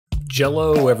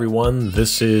Jello, everyone.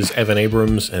 This is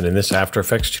ECAbrams, and in this After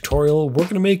Effects tutorial, we're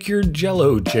going to make your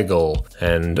Jello jiggle.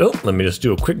 And, let me just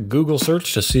do a quick Google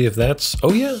search to see if that's,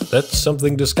 that's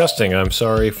something disgusting. I'm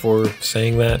sorry for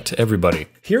saying that to everybody.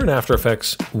 Here in After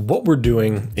Effects, what we're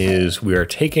doing is we are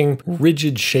taking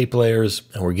rigid shape layers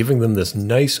and we're giving them this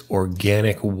nice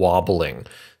organic wobbling,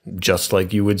 just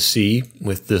like you would see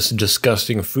with this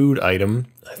disgusting food item.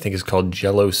 I think it's called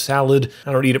Jello salad.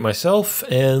 I don't eat it myself,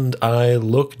 and I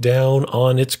look down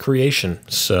on its creation.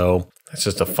 So that's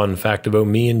just a fun fact about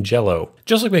me and Jello.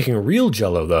 Just like making real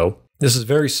Jello, though, this is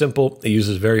very simple. It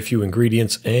uses very few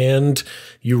ingredients, and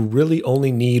you really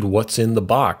only need what's in the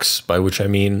box, by which I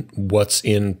mean what's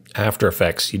in After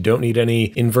Effects. You don't need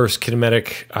any inverse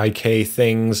kinematic IK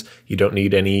things. You don't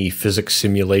need any physics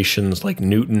simulations like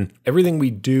Newton. Everything we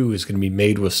do is going to be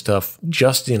made with stuff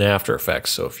just in After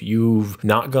Effects. So if you've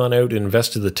not gone out and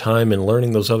invested the time in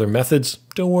learning those other methods,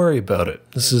 don't worry about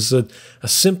it. This is a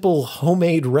simple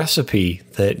homemade recipe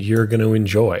that you're going to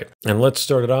enjoy. And let's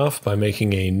start it off by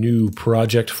making a new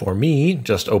project for me,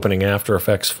 just opening After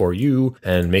Effects for you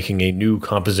and making a new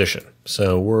composition.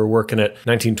 So we're working at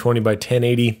 1920 by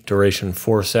 1080, duration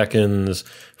 4 seconds,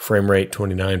 frame rate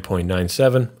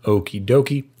 29.97, okie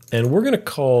dokie. And we're going to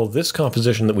call this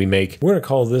composition that we make, we're going to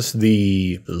call this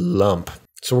the lump.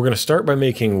 So we're going to start by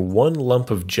making one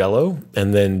lump of Jello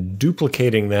and then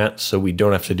duplicating that so we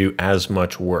don't have to do as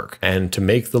much work. And to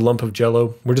make the lump of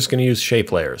Jello, we're just going to use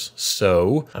shape layers.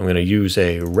 So I'm going to use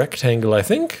a rectangle, I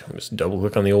think. Just double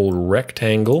click on the old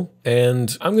rectangle.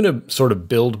 And I'm going to sort of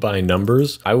build by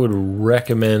numbers. I would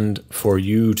recommend for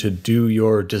you to do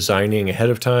your designing ahead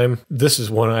of time. This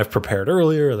is one I've prepared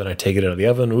earlier, then I take it out of the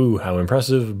oven. Ooh, how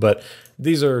impressive. But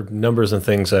these are numbers and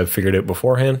things I've figured out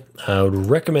beforehand. I would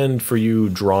recommend for you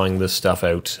drawing this stuff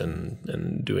out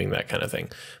and doing that kind of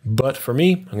thing. But for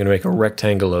me, I'm going to make a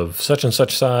rectangle of such and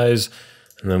such size,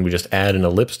 and then we just add an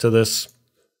ellipse to this,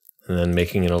 and then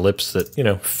making an ellipse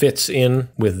that, fits in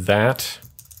with that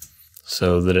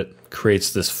so that it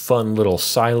creates this fun little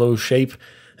silo shape.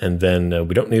 And then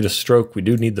we don't need a stroke, we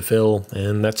do need the fill,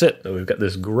 and that's it. We've got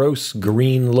this gross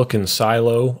green looking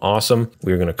silo, awesome.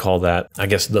 We're gonna call that, I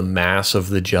guess, the mass of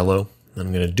the Jello.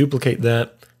 I'm gonna duplicate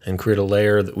that and create a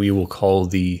layer that we will call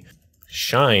the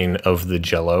shine of the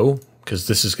Jello, because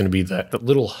this is gonna be that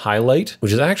little highlight,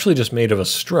 which is actually just made of a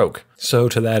stroke. So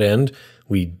to that end,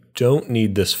 we don't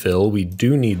need this fill, we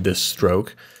do need this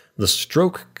stroke. The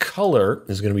stroke color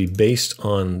is going to be based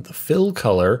on the fill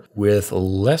color with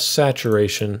less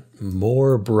saturation,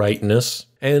 more brightness.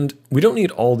 And we don't need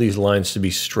all these lines to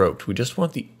be stroked. We just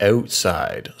want the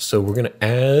outside. So we're going to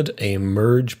add a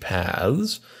merge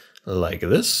paths like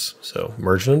this. So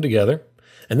merging them together.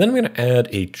 And then I'm going to add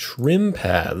a trim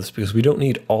paths because we don't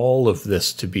need all of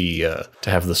this to be to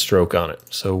have the stroke on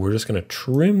it. So we're just going to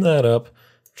trim that up,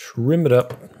 trim it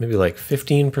up. Maybe like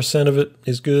 15% of it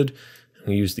is good.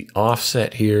 We use the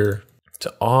offset here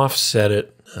to offset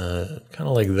it, kind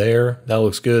of like there. That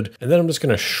looks good. And then I'm just going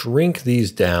to shrink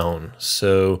these down.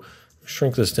 So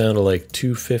shrink this down to like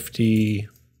 250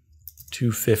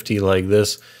 like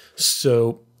this.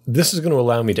 So this is going to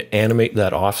allow me to animate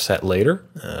that offset later,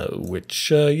 which,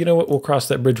 you know what, we'll cross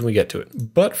that bridge when we get to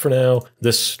it. But for now,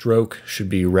 this stroke should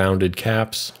be rounded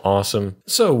caps. Awesome.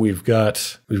 So we've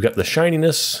got the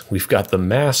shininess, we've got the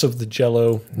mass of the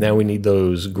Jello. Now we need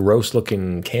those gross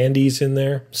looking candies in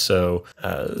there. So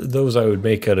those I would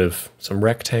make out of some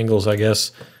rectangles, I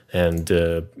guess. And,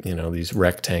 these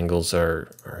rectangles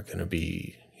are going to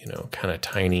be, kind of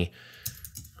tiny.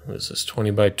 What is this,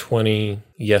 20 by 20?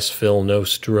 Yes, fill, no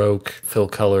stroke. Fill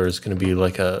color is going to be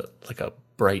like a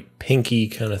bright pinky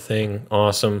kind of thing.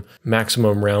 Awesome.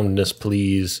 Maximum roundness,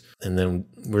 please. And then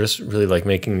we're just really like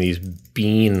making these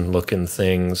bean looking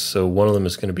things. So one of them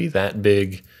is going to be that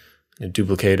big. And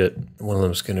duplicate it. One of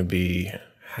them is going to be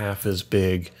half as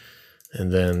big.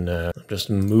 And then just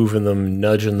moving them,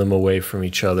 nudging them away from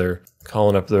each other.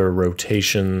 Calling up their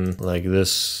rotation like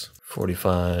this,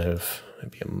 45.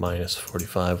 Maybe a minus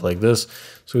 45 like this.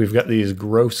 So we've got these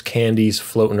gross candies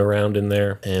floating around in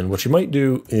there. And what you might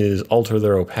do is alter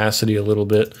their opacity a little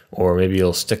bit, or maybe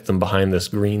you'll stick them behind this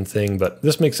green thing, but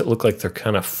this makes it look like they're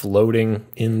kind of floating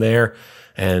in there.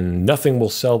 And nothing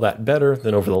will sell that better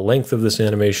than over the length of this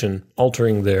animation,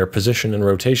 altering their position and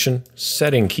rotation,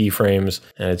 setting keyframes,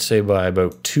 and I'd say by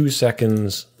about 2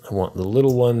 seconds, I want the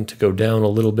little one to go down a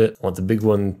little bit. I want the big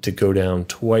one to go down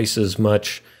twice as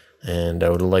much. And I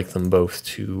would like them both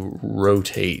to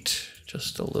rotate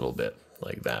just a little bit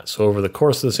like that. So over the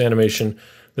course of this animation,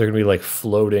 they're going to be like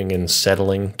floating and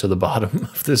settling to the bottom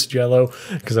of this Jello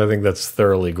because I think that's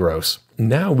thoroughly gross.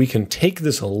 Now we can take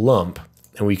this lump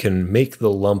and we can make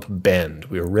the lump bend.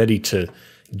 We are ready to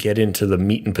get into the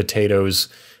meat and potatoes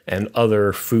and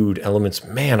other food elements.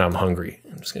 Man, I'm hungry.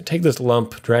 I'm just going to take this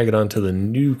lump, drag it onto the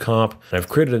new comp, and I've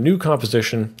created a new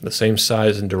composition, the same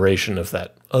size and duration of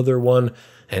that other one.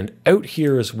 And out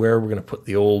here is where we're going to put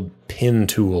the old pin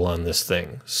tool on this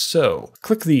thing. So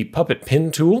click the puppet pin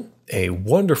tool, a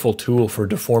wonderful tool for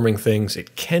deforming things.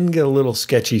 It can get a little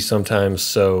sketchy sometimes,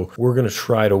 so we're going to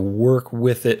try to work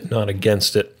with it, not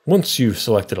against it. Once you've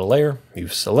selected a layer,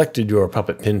 you've selected your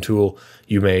puppet pin tool,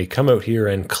 you may come out here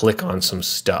and click on some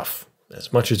stuff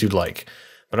as much as you'd like.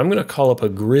 But I'm going to call up a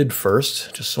grid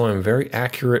first, just so I'm very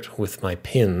accurate with my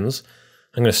pins.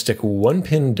 I'm going to stick one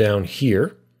pin down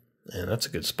here, and that's a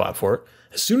good spot for it.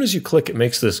 As soon as you click, it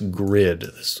makes this grid.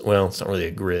 Well, it's not really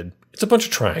a grid. It's a bunch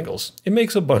of triangles. It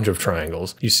makes a bunch of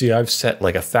triangles. You see, I've set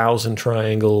like 1,000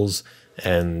 triangles,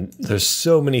 and there's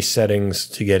so many settings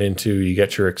to get into. You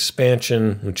get your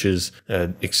expansion, which is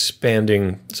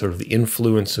expanding sort of the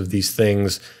influence of these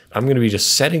things. I'm going to be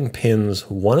just setting pins,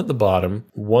 one at the bottom,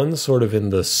 one sort of in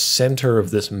the center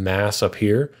of this mass up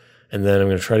here, and then I'm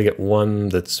going to try to get one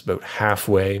that's about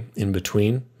halfway in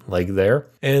between, like there.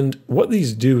 And what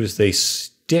these do is they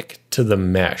stick to the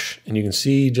mesh. And you can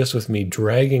see just with me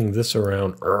dragging this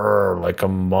around like a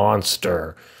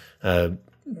monster,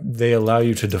 they allow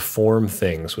you to deform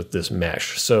things with this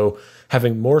mesh. So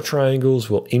having more triangles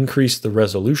will increase the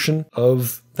resolution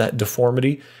of that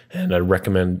deformity. And I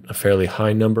recommend a fairly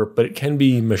high number, but it can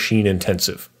be machine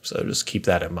intensive. So just keep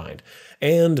that in mind.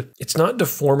 And it's not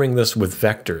deforming this with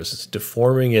vectors. It's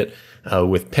deforming it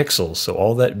with pixels. So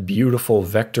all that beautiful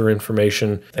vector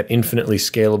information, that infinitely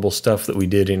scalable stuff that we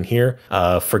did in here,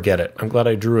 forget it. I'm glad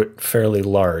I drew it fairly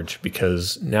large,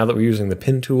 because now that we're using the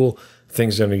pin tool,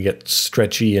 things are going to get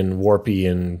stretchy and warpy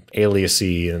and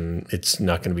aliasy, and it's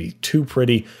not going to be too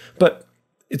pretty, but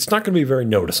it's not going to be very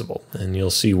noticeable, and you'll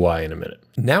see why in a minute.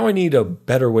 Now I need a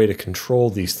better way to control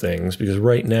these things, because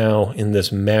right now in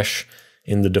this mesh,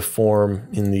 in the deform,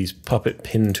 in these puppet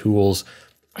pin tools,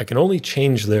 I can only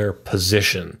change their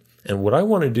position. And what I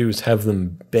want to do is have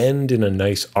them bend in a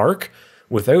nice arc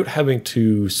without having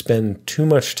to spend too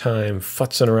much time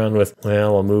futzing around with,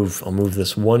 well, I'll move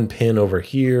this one pin over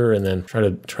here and then try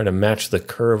to match the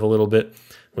curve a little bit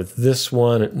with this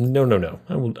one. No.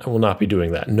 I will not be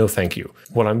doing that. No, thank you.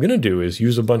 What I'm going to do is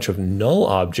use a bunch of null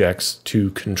objects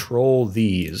to control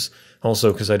these.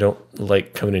 Also, because I don't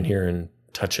like coming in here and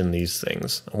touching these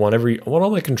things. I want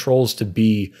all my controls to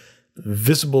be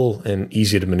visible and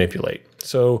easy to manipulate.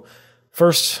 So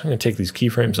first, I'm going to take these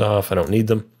keyframes off. I don't need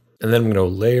them. And then I'm going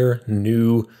to layer,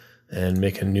 new, and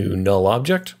make a new null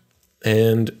object.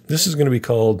 And this is going to be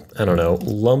called, I don't know,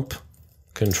 lump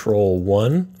control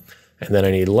 1. And then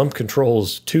I need lump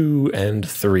controls 2 and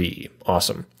 3.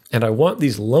 Awesome. And I want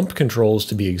these lump controls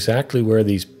to be exactly where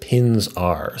these pins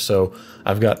are. So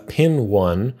I've got pin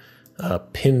 1,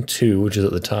 pin 2, which is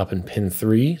at the top, and pin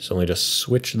 3. So let me just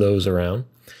switch those around.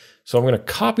 So I'm going to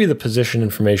copy the position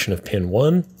information of pin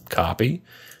 1, copy,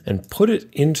 and put it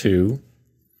into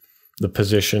the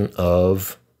position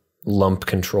of lump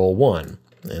control 1.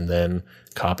 And then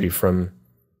copy from,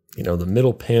 the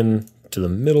middle pin to the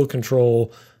middle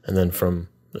control, and then from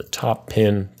the top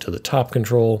pin to the top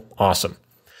control. Awesome.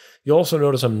 You'll also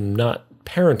notice I'm not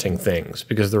parenting things,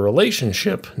 because the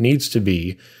relationship needs to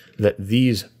be that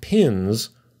these pins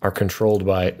are controlled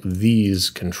by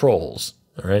these controls.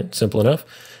 All right, simple enough.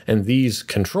 And these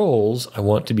controls I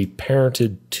want to be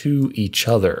parented to each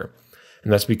other.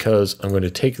 And that's because I'm going to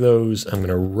take those, I'm going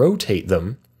to rotate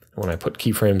them. When I put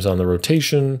keyframes on the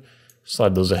rotation,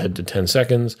 slide those ahead to 10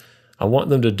 seconds, I want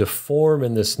them to deform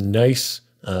in this nice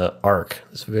arc,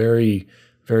 this very,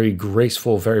 very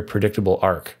graceful, very predictable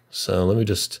arc. So let me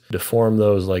just deform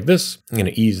those like this. I'm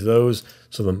going to ease those.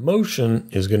 So the motion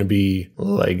is going to be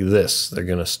like this. They're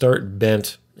going to start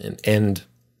bent and end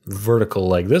vertical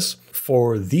like this.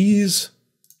 For these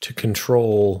to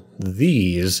control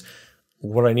these,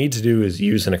 what I need to do is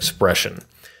use an expression.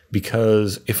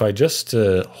 Because if I just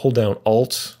hold down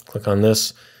Alt, click on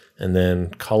this, and then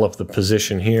call up the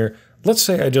position here, let's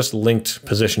say I just linked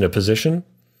position to position.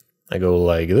 I go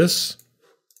like this.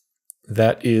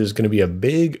 That is going to be a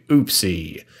big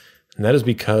oopsie. And that is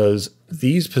because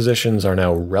these positions are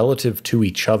now relative to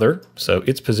each other. So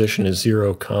its position is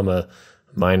 0,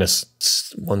 minus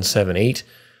 178.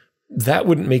 That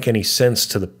wouldn't make any sense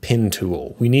to the pin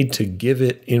tool. We need to give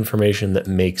it information that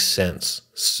makes sense.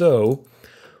 So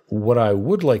what I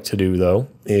would like to do, though,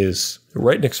 is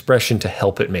write an expression to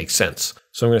help it make sense.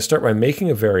 So I'm going to start by making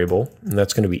a variable, and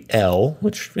that's going to be L,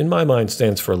 which in my mind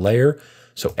stands for layer.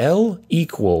 So L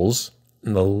equals,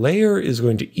 and the layer is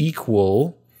going to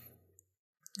equal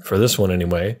for this one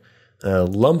anyway,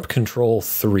 lump control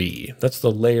 3. That's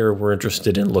the layer we're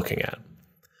interested in looking at.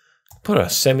 Put a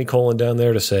semicolon down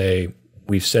there to say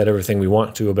we've said everything we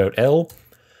want to about L.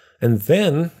 And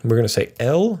then we're going to say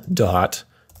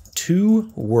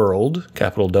L.toWorld,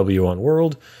 capital W on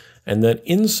world, and then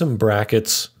in some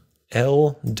brackets,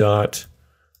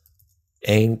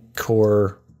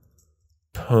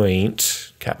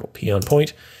 L.anchorPoint, capital P on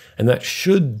point, and that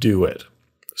should do it.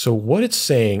 So what it's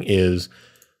saying is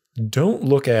don't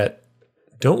look at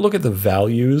the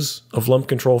values of lump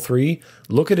control 3.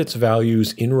 Look at its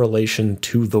values in relation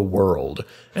to the world.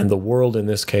 And the world in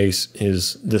this case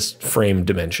is this frame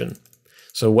dimension.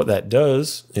 So what that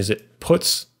does is it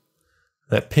puts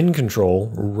that pin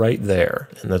control right there.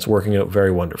 And that's working out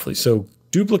very wonderfully. So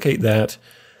duplicate that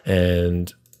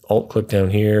and alt-click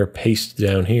down here, paste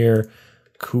down here.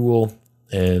 Cool.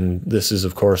 And this is,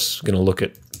 of course, going to look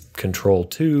at control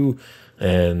 2.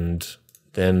 And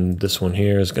then this one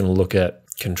here is going to look at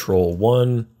control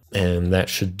 1, and that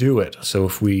should do it. So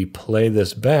if we play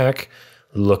this back,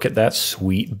 look at that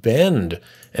sweet bend.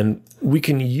 And we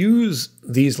can use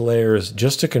these layers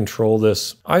just to control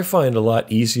this, I find, a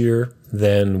lot easier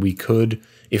than we could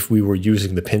if we were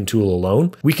using the pin tool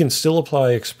alone. We can still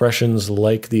apply expressions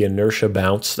like the inertia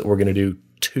bounce that we're going to do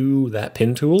to that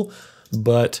pin tool,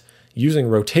 but using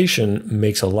rotation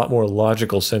makes a lot more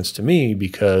logical sense to me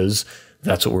because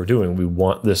that's what we're doing. We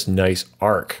want this nice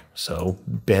arc. So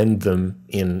bend them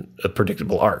in a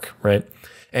predictable arc, right?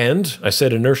 And I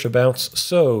said inertia bounce,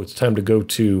 so it's time to go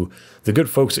to the good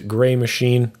folks at Gray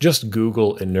Machine. Just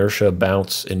Google inertia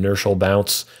bounce, inertial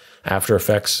bounce, After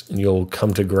Effects, and you'll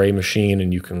come to Gray Machine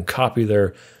and you can copy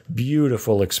their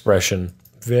beautiful expression,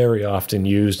 very often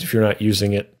used. If you're not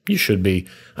using it, you should be.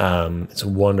 It's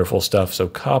wonderful stuff. So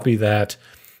copy that.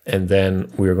 And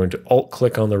then we're going to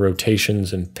alt-click on the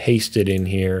rotations and paste it in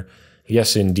here.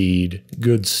 Yes, indeed.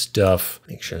 Good stuff.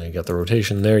 Make sure you got the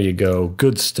rotation. There you go.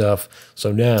 Good stuff.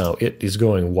 So now it is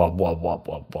going wob, wob, wob,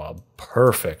 wob, wob.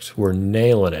 Perfect. We're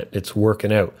nailing it. It's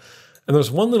working out. And there's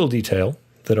one little detail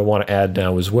that I want to add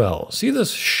now as well. See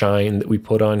this shine that we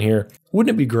put on here?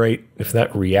 Wouldn't it be great if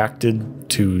that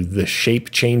reacted to the shape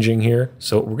changing here?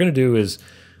 So what we're going to do is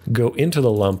go into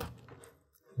the lump,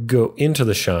 go into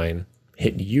the shine,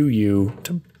 hit UU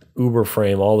to Uber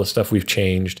frame all the stuff we've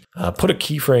changed. Put a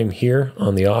keyframe here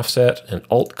on the offset and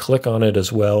alt-click on it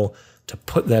as well to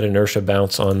put that inertia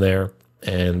bounce on there.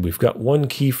 And we've got one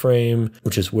keyframe,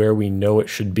 which is where we know it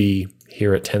should be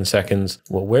here at 10 seconds.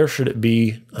 Well, where should it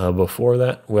be before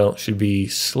that? Well, it should be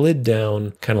slid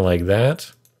down kind of like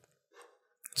that.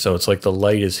 So it's like the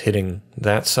light is hitting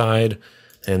that side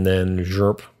and then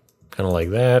zherp, kind of like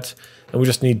that. And we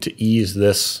just need to ease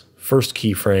this first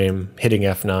keyframe, hitting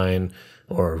F9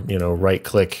 or, right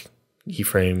click,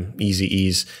 keyframe, easy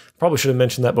ease. Probably should have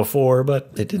mentioned that before,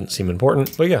 but it didn't seem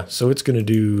important. But yeah, so it's going to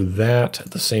do that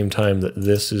at the same time that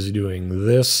this is doing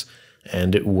this,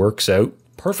 and it works out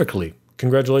perfectly.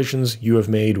 Congratulations, you have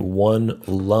made one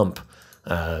lump.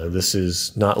 This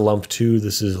is not lump 2,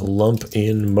 this is lump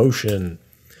in motion.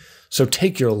 So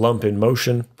take your lump in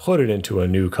motion, put it into a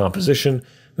new composition.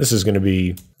 This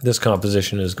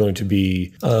composition is going to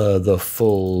be the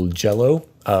full Jello.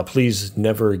 Please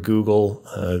never Google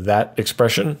that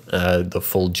expression. The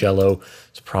full Jello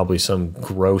is probably some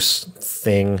gross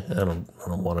thing. I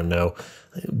don't want to know.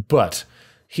 But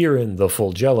here in the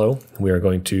full Jello, we are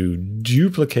going to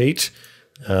duplicate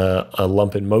a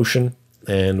lump in motion,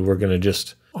 and we're going to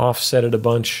just offset it a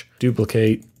bunch,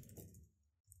 duplicate,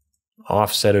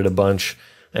 offset it a bunch,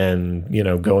 and,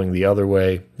 going the other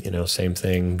way, same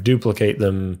thing, duplicate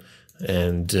them,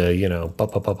 and,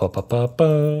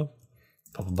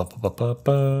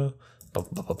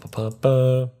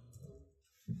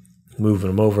 moving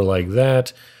them over like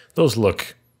that. Those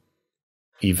look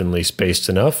evenly spaced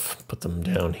enough. Put them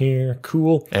down here.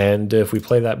 Cool. And if we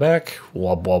play that back,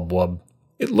 wob, wob, wob.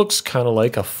 It looks kind of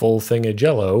like a full thing of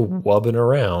Jello wobbing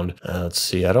around. Let's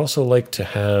see. I'd also like to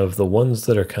have the ones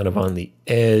that are kind of on the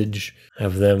edge,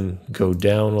 have them go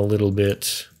down a little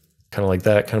bit, kind of like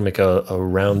that, kind of make a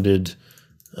rounded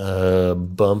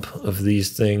bump of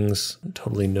these things. I don't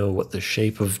totally know what the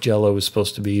shape of Jello is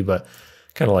supposed to be, but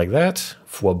kind of like that.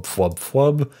 Fwub, fwub,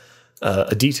 fwub.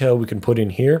 A detail we can put in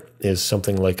here is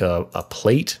something like a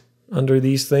plate under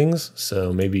these things.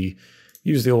 So maybe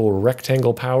use the old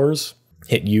rectangle powers.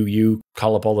 Hit UU,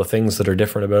 call up all the things that are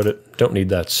different about it. Don't need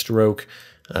that stroke.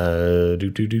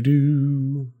 Maybe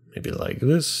like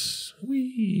this.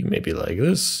 Maybe like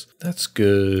this. That's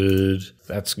good.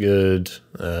 That's good.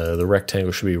 The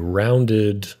rectangle should be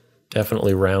rounded.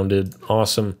 Definitely rounded.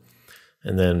 Awesome.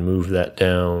 And then move that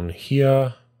down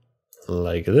here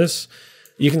like this.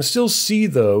 You can still see,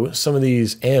 though, some of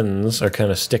these ends are kind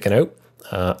of sticking out.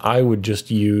 I would just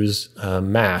use a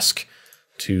mask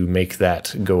to make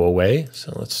that go away.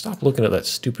 So let's stop looking at that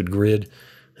stupid grid,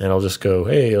 and I'll just go,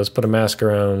 hey, let's put a mask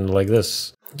around like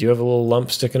this. Do you have a little lump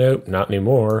sticking out? Not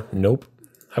anymore. Nope.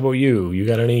 How about you? You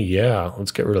got any? Yeah,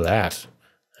 let's get rid of that.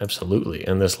 Absolutely.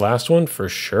 And this last one, for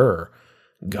sure,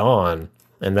 gone.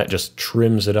 And that just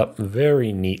trims it up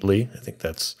very neatly. I think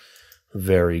that's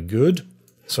very good.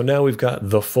 So now we've got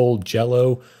the full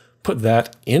Jello. Put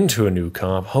that into a new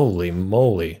comp. Holy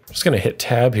moly. I'm just going to hit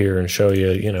tab here and show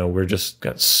you, we're just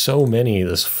got so many,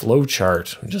 this flow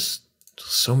chart, just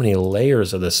so many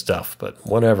layers of this stuff, but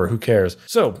whatever, who cares?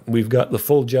 So we've got the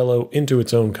full Jello into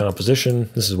its own composition.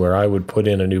 This is where I would put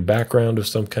in a new background of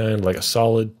some kind, like a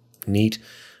solid, neat,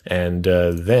 and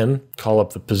then call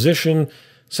up the position,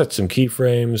 set some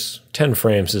keyframes. 10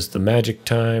 frames is the magic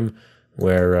time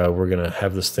where we're going to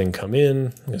have this thing come in.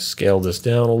 I'm going to scale this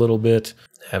down a little bit.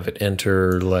 Have it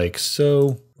enter like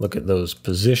so. Look at those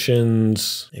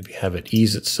positions. Maybe have it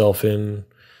ease itself in.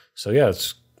 So yeah,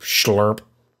 it's slurp.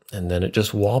 And then it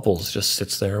just wobbles, just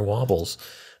sits there and wobbles.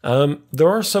 There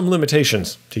are some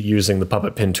limitations to using the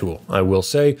puppet pin tool, I will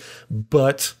say.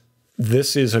 But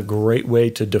this is a great way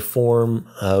to deform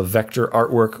vector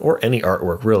artwork, or any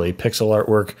artwork really, pixel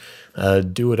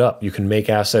artwork. Do it up. You can make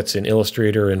assets in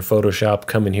Illustrator and Photoshop,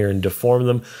 come in here and deform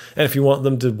them. And if you want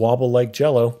them to wobble like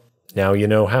Jello, now you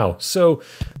know how. So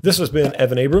this has been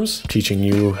Evan Abrams teaching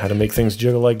you how to make things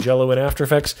jiggle like Jello in After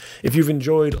Effects. If you've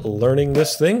enjoyed learning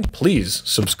this thing, please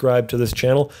subscribe to this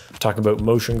channel. Talk about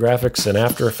motion graphics and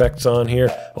After Effects on here.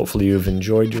 Hopefully you've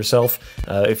enjoyed yourself.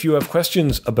 If you have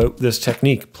questions about this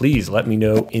technique, please let me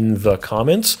know in the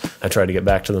comments. I try to get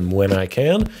back to them when I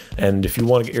can. And if you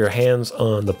want to get your hands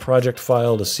on the project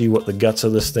file to see what the guts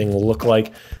of this thing look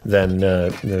like, then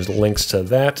there's links to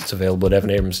that. It's available at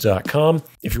evanabrams.com.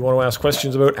 If you want to ask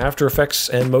questions about After Effects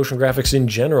and motion graphics in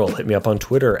general, hit me up on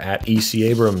Twitter at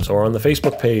ECAbrams or on the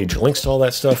Facebook page. Links to all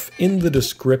that stuff in the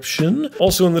description.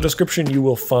 Also in the description, you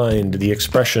will find the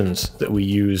expressions that we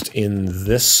used in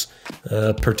this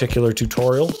particular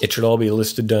tutorial. It should all be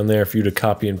listed down there for you to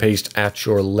copy and paste at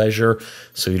your leisure,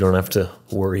 so you don't have to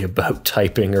worry about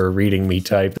typing or reading me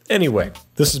type. Anyway,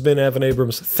 this has been Evan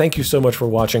Abrams. Thank you so much for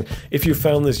watching. If you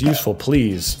found this useful,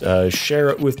 please share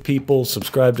it with people,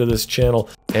 subscribe to this channel,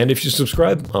 and if you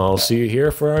subscribe, I'll see you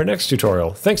here for our next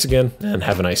tutorial. Thanks again, and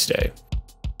have a nice day.